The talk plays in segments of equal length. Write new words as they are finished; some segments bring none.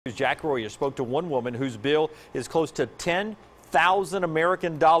Jack Royer spoke to one woman whose bill is close to $10,000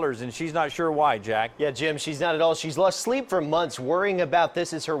 American dollars, and she's not sure why, Jack. Yeah, Jim, she's not at all. She's lost sleep for months worrying about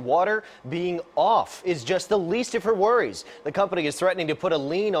this, as her water being off is just the least of her worries. The company is threatening to put a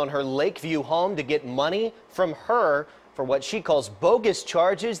lien on her Lakeview home to get money from her for what she calls bogus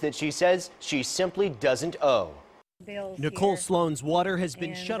charges that she says she simply doesn't owe. Nicole Sloan's water has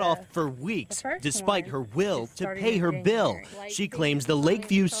been shut off for weeks, despite her will to pay her bill. She claims the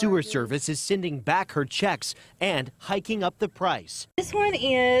Lakeview Sewer Service is sending back her checks and hiking up the price. This one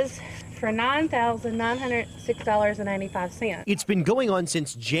is for $9,906.95. It's been going on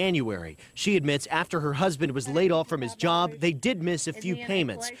since January. She admits after her husband was laid off from his job, they did miss a few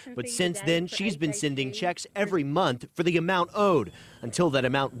payments. But since then, she's been sending checks every month for the amount owed. Until that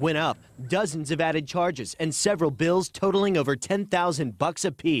amount went up, dozens of added charges and several bills totaling over $10,000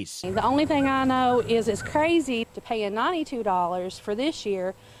 apiece. The only thing I know is it's crazy to pay $92 for this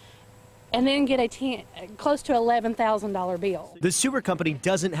year and then get a close to $11,000 bill. The sewer company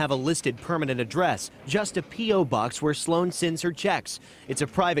doesn't have a listed permanent address, just a P.O. box where Sloan sends her checks. It's a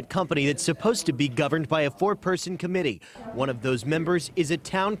private company that's supposed to be governed by a four-person committee. One of those members is a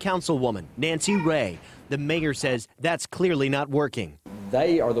town councilwoman, Nancy Ray. The mayor says that's clearly not working.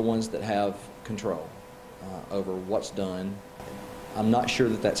 They are the ones that have control over what's done. I'm not sure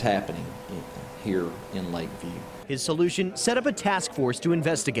that that's happening here in Lakeview. His solution, set up a task force to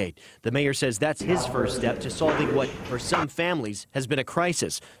investigate. The mayor says that's his first step to solving what, for some families, has been a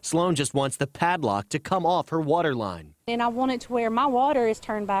crisis. Sloan just wants the padlock to come off her water line. And I want it to where my water is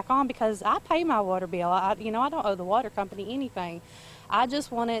turned back on because I pay my water bill. I don't owe the water company anything. I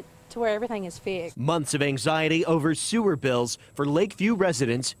just want it to where everything is fixed. Months of anxiety over sewer bills for Lakeview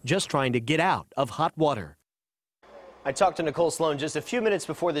residents just trying to get out of hot water. I talked to Nicole Sloan just a few minutes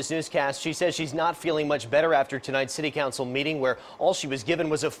before this newscast. She says she's not feeling much better after tonight's city council meeting, where all she was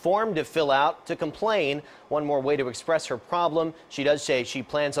given was a form to fill out to complain. One more way to express her problem. She does say she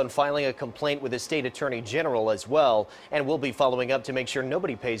plans on filing a complaint with the state attorney general as well, and will be following up to make sure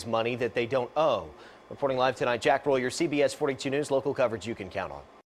nobody pays money that they don't owe. Reporting live tonight, Jack Royer, CBS 42 News, local coverage you can count on.